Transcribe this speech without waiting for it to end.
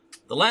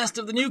the last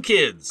of the new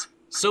kids,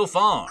 so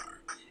far.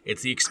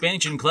 It's the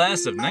expansion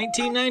class of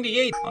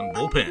 1998 on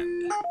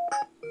Bullpen'd.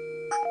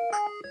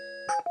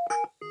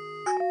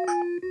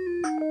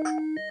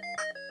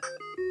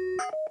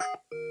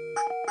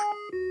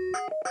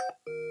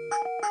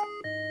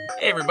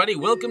 Hey everybody,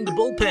 welcome to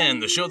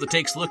Bullpen'd, the show that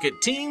takes a look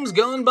at teams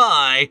gone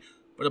by,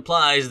 but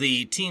applies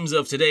the teams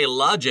of today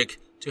logic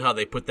to how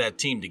they put that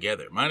team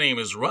together. My name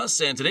is Russ,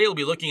 and today we'll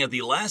be looking at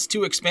the last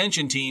two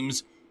expansion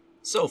teams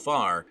so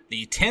far.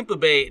 The Tampa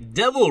Bay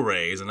Devil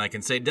Rays, and I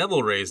can say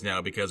Devil Rays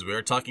now because we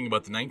are talking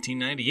about the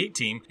 1998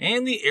 team,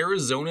 and the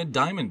Arizona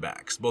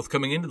Diamondbacks, both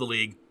coming into the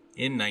league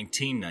in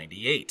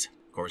 1998.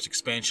 Of course,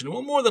 expansion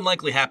will more than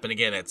likely happen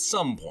again at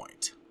some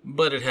point,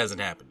 but it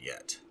hasn't happened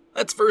yet.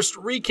 Let's first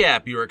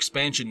recap your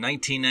expansion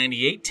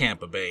 1998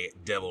 Tampa Bay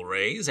Devil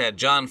Rays. Had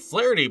John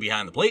Flaherty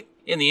behind the plate.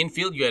 In the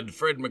infield, you had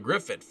Fred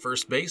McGriff at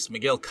first base,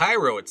 Miguel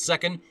Cairo at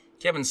second,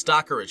 Kevin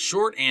Stocker at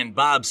short, and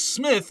Bob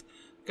Smith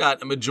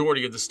got a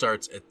majority of the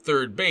starts at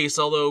third base,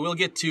 although we'll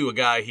get to a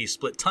guy he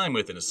split time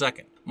with in a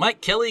second. Mike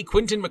Kelly,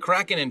 Quinton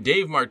McCracken, and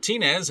Dave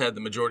Martinez had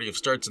the majority of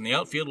starts in the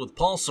outfield, with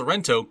Paul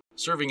Sorrento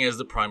serving as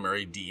the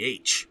primary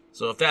DH.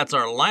 So if that's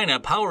our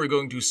lineup, how are we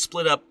going to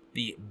split up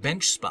the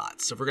bench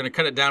spots? If we're going to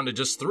cut it down to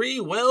just three,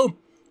 well,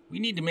 we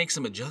need to make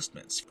some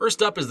adjustments.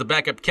 First up is the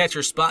backup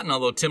catcher spot, and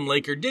although Tim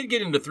Laker did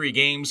get into 3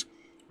 games,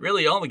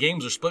 really all the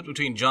games are split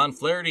between John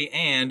Flaherty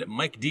and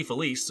Mike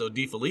DeFelice, so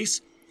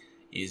DeFelice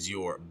is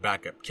your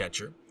backup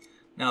catcher.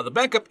 Now, the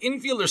backup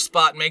infielder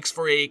spot makes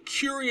for a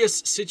curious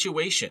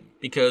situation,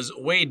 because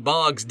Wade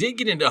Boggs did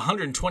get into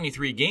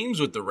 123 games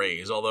with the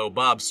Rays, although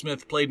Bob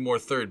Smith played more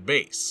third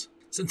base.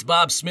 Since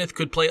Bob Smith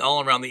could play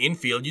all around the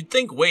infield, you'd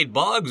think Wade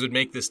Boggs would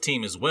make this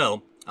team as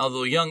well,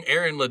 although young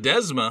Aaron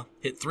Ledesma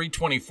hit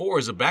 .324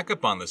 as a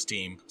backup on this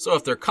team, so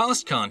if they're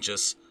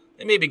cost-conscious,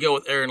 they maybe go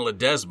with Aaron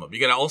Ledesma. But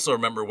you gotta also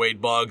remember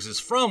Wade Boggs is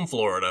from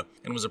Florida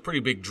and was a pretty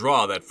big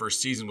draw that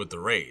first season with the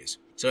Rays.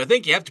 So I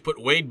think you have to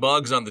put Wade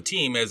Boggs on the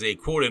team as a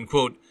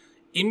quote-unquote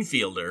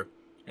infielder,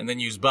 and then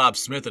use Bob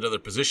Smith at other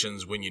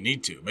positions when you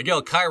need to.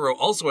 Miguel Cairo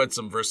also had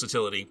some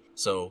versatility,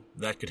 so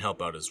that could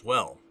help out as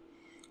well.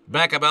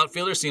 Backup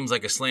outfielder seems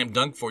like a slam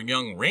dunk for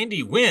young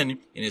Randy Winn.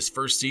 In his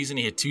first season,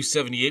 he hit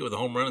 .278 with a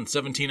home run and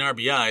 17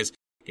 RBIs,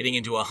 getting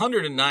into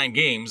 109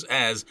 games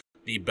as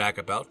the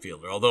backup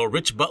outfielder. Although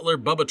Rich Butler,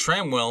 Bubba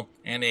Tramwell,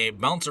 and a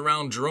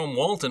bounce-around Jerome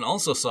Walton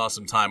also saw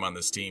some time on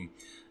this team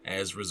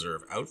as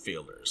reserve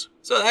outfielders.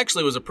 So it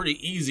actually was a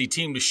pretty easy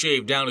team to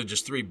shave down to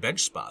just 3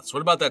 bench spots.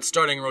 What about that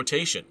starting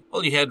rotation?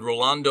 Well, you had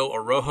Rolando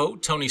Araujo,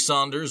 Tony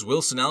Saunders,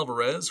 Wilson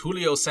Alvarez,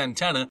 Julio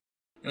Santana,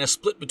 and a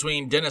split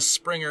between Dennis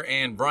Springer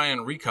and Brian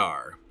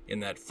Ricard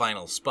in that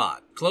final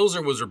spot.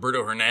 Closer was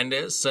Roberto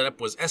Hernandez, setup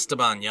was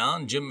Esteban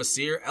Yan, Jim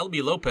Messier,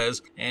 Elby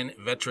Lopez, and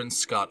veteran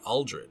Scott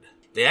Aldred.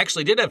 They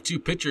actually did have 2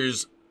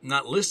 pitchers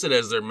not listed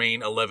as their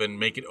main 11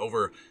 make it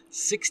over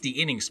 60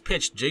 innings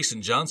pitched.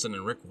 Jason Johnson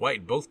and Rick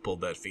White both pulled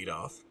that feat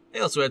off. They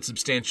also had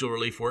substantial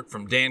relief work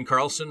from Dan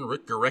Carlson,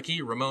 Rick Gurecki,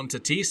 Ramon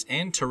Tatis,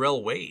 and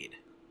Terrell Wade.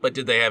 But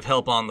did they have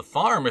help on the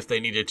farm if they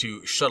needed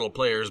to shuttle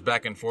players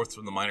back and forth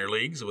from the minor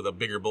leagues with a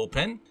bigger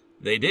bullpen?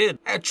 They did.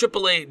 At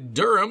AAA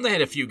Durham, they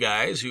had a few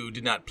guys who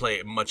did not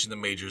play much in the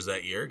majors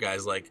that year.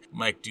 Guys like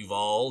Mike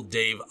Duvall,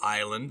 Dave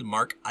Island,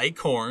 Mark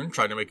Eichhorn,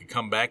 trying to make a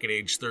comeback at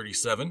age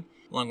 37,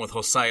 along with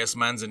Josias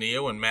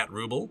Manzanillo and Matt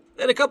Rubel.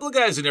 They had a couple of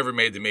guys who never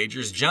made the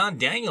majors. John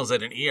Daniels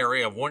had an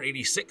ERA of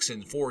 186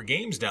 in 4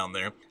 games down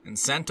there, and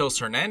Santos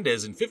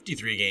Hernandez in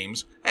 53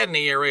 games had an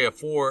ERA of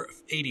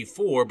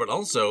 484, but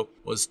also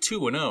was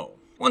 2-0.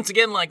 Once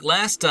again, like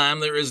last time,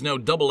 there is no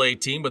AA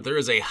team, but there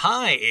is a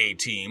high A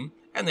team,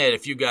 and they had a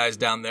few guys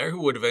down there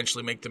who would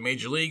eventually make the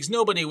major leagues.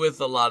 Nobody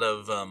with a lot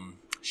of,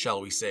 shall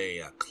we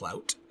say,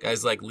 clout.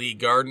 Guys like Lee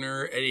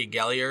Gardner, Eddie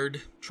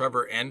Galliard,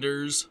 Trevor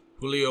Enders,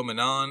 Julio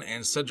Manon,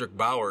 and Cedric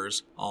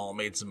Bowers all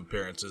made some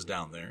appearances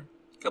down there.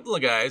 A couple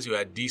of guys who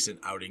had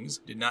decent outings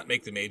did not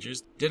make the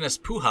majors. Dennis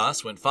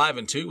Pujas went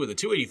 5-2 with a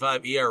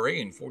 .285 ERA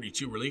and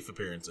 42 relief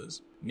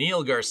appearances.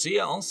 Neil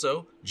Garcia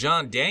also.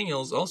 John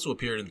Daniels also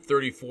appeared in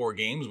 34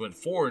 games, went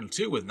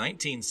 4-2 with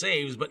 19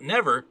 saves, but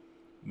never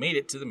made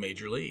it to the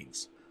major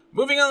leagues.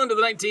 Moving on to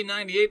the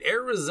 1998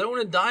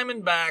 Arizona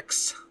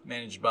Diamondbacks,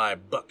 managed by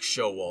Buck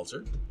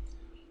Showalter.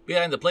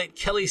 Behind the plate,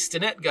 Kelly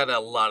Stinnett got a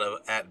lot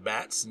of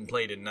at-bats and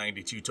played in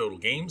 92 total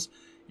games.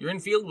 Your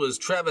infield was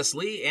Travis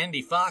Lee,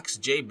 Andy Fox,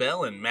 Jay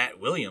Bell, and Matt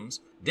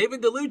Williams.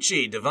 David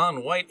DeLucci,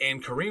 Devon White,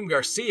 and Kareem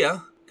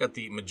Garcia got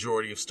the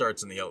majority of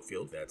starts in the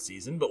outfield that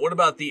season. But what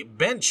about the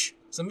bench?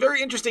 Some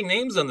very interesting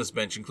names on this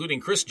bench,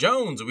 including Chris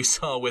Jones, who we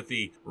saw with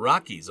the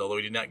Rockies, although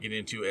he did not get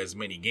into as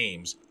many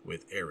games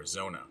with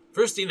Arizona.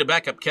 First, you need a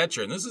backup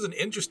catcher, and this is an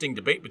interesting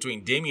debate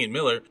between Damian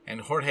Miller and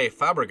Jorge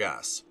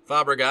Fabregas.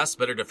 Fabregas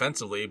better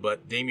defensively,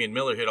 but Damian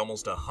Miller hit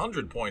almost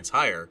 100 points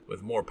higher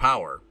with more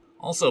power.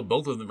 Also,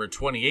 both of them are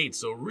 28,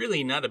 so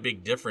really not a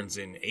big difference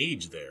in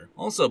age there.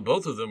 Also,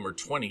 both of them are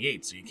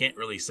 28, so you can't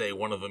really say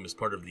one of them is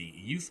part of the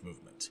youth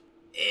movement.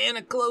 In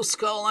a close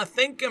call, I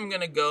think I'm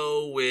going to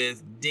go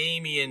with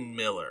Damian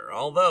Miller,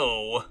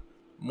 although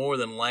more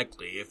than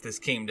likely, if this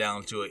came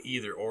down to an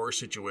either-or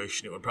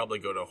situation, it would probably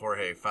go to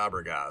Jorge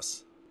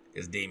Fabregas,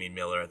 because Damian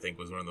Miller, I think,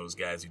 was one of those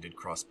guys who did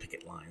cross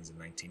picket lines in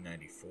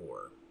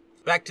 1994.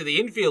 Back to the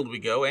infield we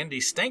go. Andy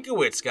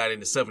Stankiewicz got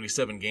into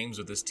 77 games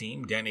with this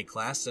team. Danny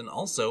Klassen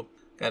also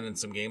got in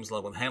some games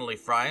along with Hanley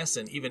Frias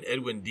and even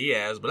Edwin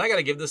Diaz. But I got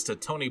to give this to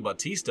Tony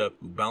Bautista,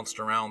 who bounced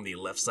around the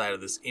left side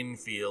of this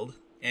infield.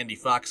 Andy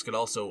Fox could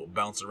also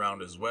bounce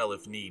around as well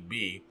if need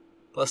be.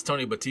 Plus,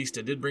 Tony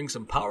Bautista did bring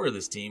some power to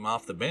this team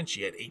off the bench.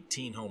 He had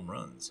 18 home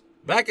runs.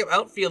 Backup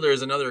outfielder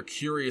is another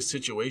curious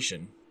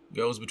situation.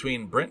 Goes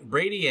between Brent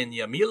Brady and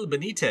Yamil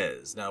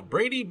Benitez. Now,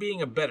 Brady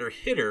being a better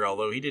hitter,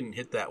 although he didn't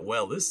hit that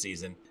well this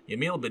season,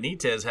 Yamil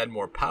Benitez had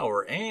more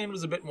power and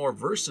was a bit more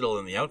versatile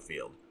in the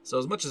outfield. So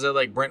as much as I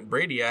like Brent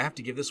Brady, I have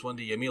to give this one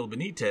to Yamil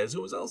Benitez,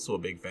 who was also a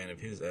big fan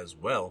of his as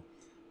well.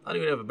 Thought he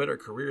would have a better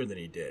career than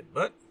he did,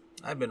 but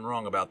I've been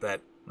wrong about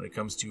that when it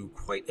comes to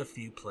quite a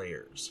few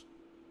players.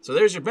 So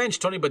there's your bench: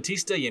 Tony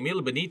Bautista,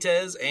 Yamil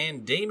Benitez,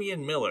 and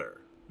Damian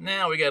Miller.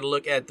 Now we got to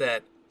look at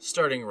that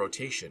starting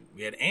rotation.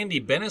 We had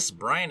Andy Bennis,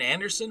 Brian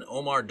Anderson,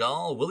 Omar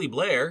Dahl, Willie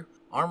Blair,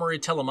 Armory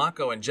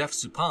Telemaco, and Jeff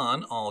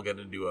Suppan all got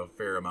to do a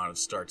fair amount of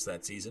starts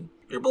that season.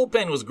 Your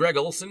bullpen was Greg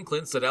Olson,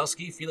 Clint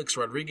Sadowski, Felix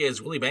Rodriguez,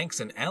 Willie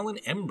Banks, and Alan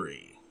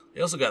Embry.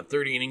 They also got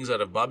 30 innings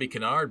out of Bobby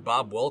Kennard,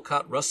 Bob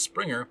Walcott, Russ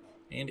Springer,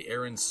 and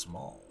Aaron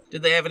Small.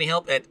 Did they have any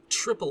help at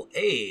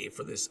AAA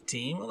for this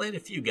team? Well, they had a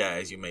few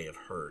guys you may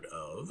have heard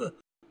of.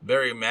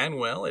 Barry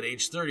Manuel, at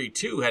age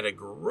 32, had a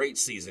great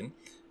season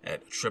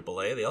at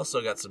AAA. They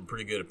also got some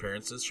pretty good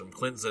appearances from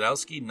Clint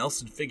Zadowski,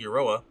 Nelson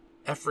Figueroa,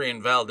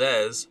 Efrain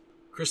Valdez,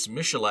 Chris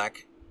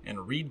Michalak,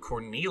 and Reed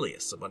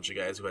Cornelius, a bunch of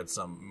guys who had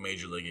some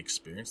major league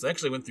experience. They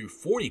actually went through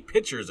 40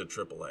 pitchers at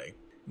AAA,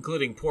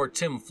 including poor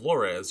Tim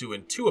Flores, who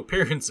in 2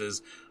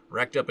 appearances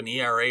racked up an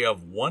ERA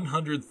of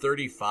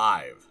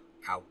 135.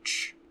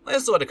 Ouch. They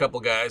also had a couple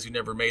guys who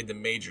never made the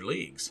major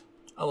leagues,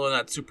 although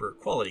not super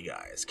quality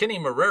guys. Kenny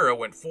Marrera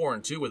went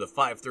 4-2 with a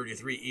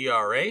 5.33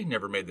 ERA,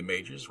 never made the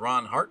majors.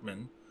 Ron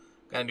Hartman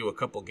got into a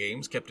couple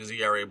games, kept his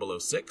ERA below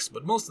 6,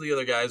 but most of the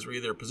other guys were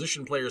either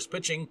position players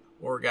pitching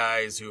or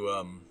guys who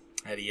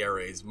had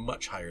ERAs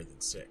much higher than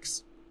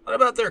 6. What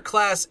about their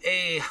Class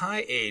A,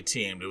 High A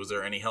team? Was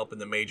there any help in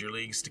the major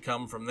leagues to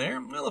come from there?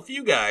 Well, a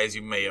few guys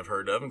you may have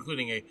heard of,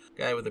 including a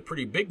guy with a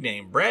pretty big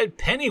name. Brad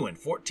Penny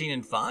went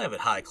 14-5 at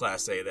High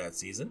Class A that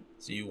season.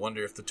 So you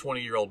wonder if the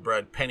 20-year-old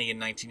Brad Penny in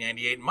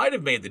 1998 might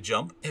have made the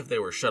jump if they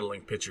were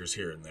shuttling pitchers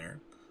here and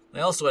there. They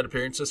also had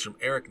appearances from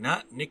Eric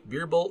Knott, Nick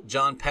Beerbolt,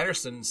 John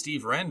Patterson,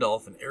 Steve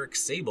Randolph, and Eric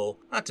Sable,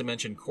 not to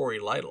mention Corey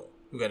Lytle,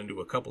 who got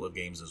into a couple of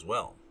games as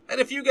well. And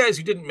a few guys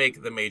who didn't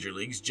make the major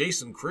leagues.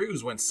 Jason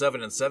Cruz went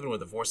 7-7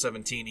 with a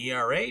 4.17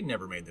 ERA,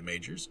 never made the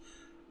majors.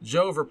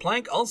 Joe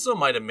Verplank also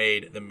might have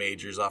made the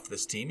majors off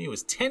this team. He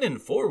was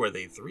 10-4 with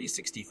a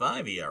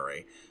 3.65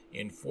 ERA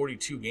in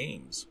 42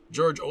 games.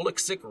 George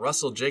Oleksick,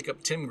 Russell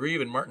Jacob, Tim Grieve,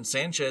 and Martin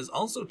Sanchez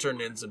also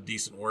turned in some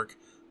decent work,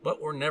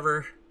 but were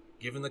never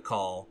given the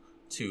call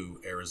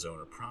to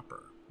Arizona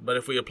proper. But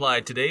if we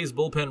applied today's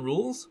bullpen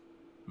rules,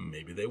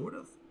 maybe they would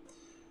have.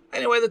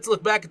 Anyway, let's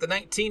look back at the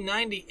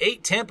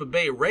 1998 Tampa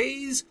Bay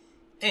Rays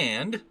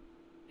and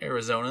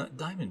Arizona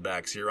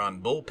Diamondbacks here on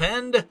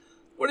Bullpen'd.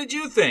 What did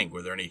you think?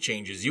 Were there any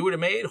changes you would have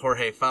made?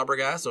 Jorge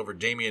Fabregas over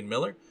Damian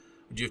Miller?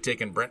 Would you have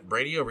taken Brent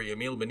Brady over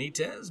Yamil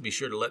Benitez? Be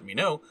sure to let me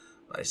know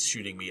by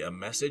shooting me a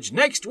message.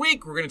 Next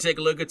week, we're going to take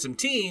a look at some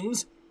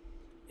teams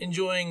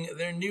enjoying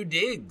their new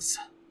digs.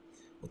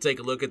 We'll take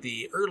a look at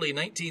the early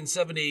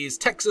 1970s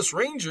Texas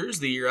Rangers,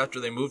 the year after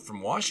they moved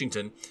from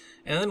Washington,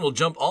 and then we'll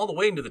jump all the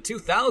way into the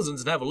 2000s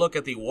and have a look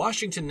at the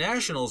Washington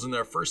Nationals in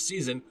their first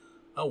season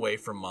away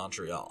from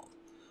Montreal.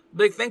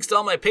 Big thanks to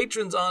all my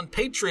patrons on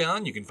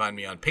Patreon. You can find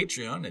me on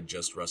Patreon at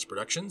Just Russ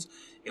Productions.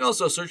 You can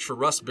also search for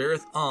Russ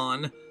Barrett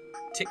on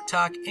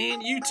TikTok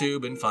and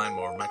YouTube and find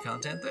more of my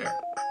content there.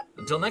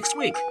 Until next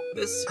week,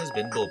 this has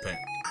been Bullpen'd.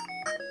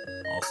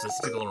 All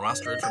statistical and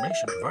roster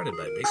information provided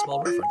by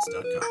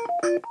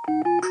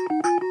BaseballReference.com.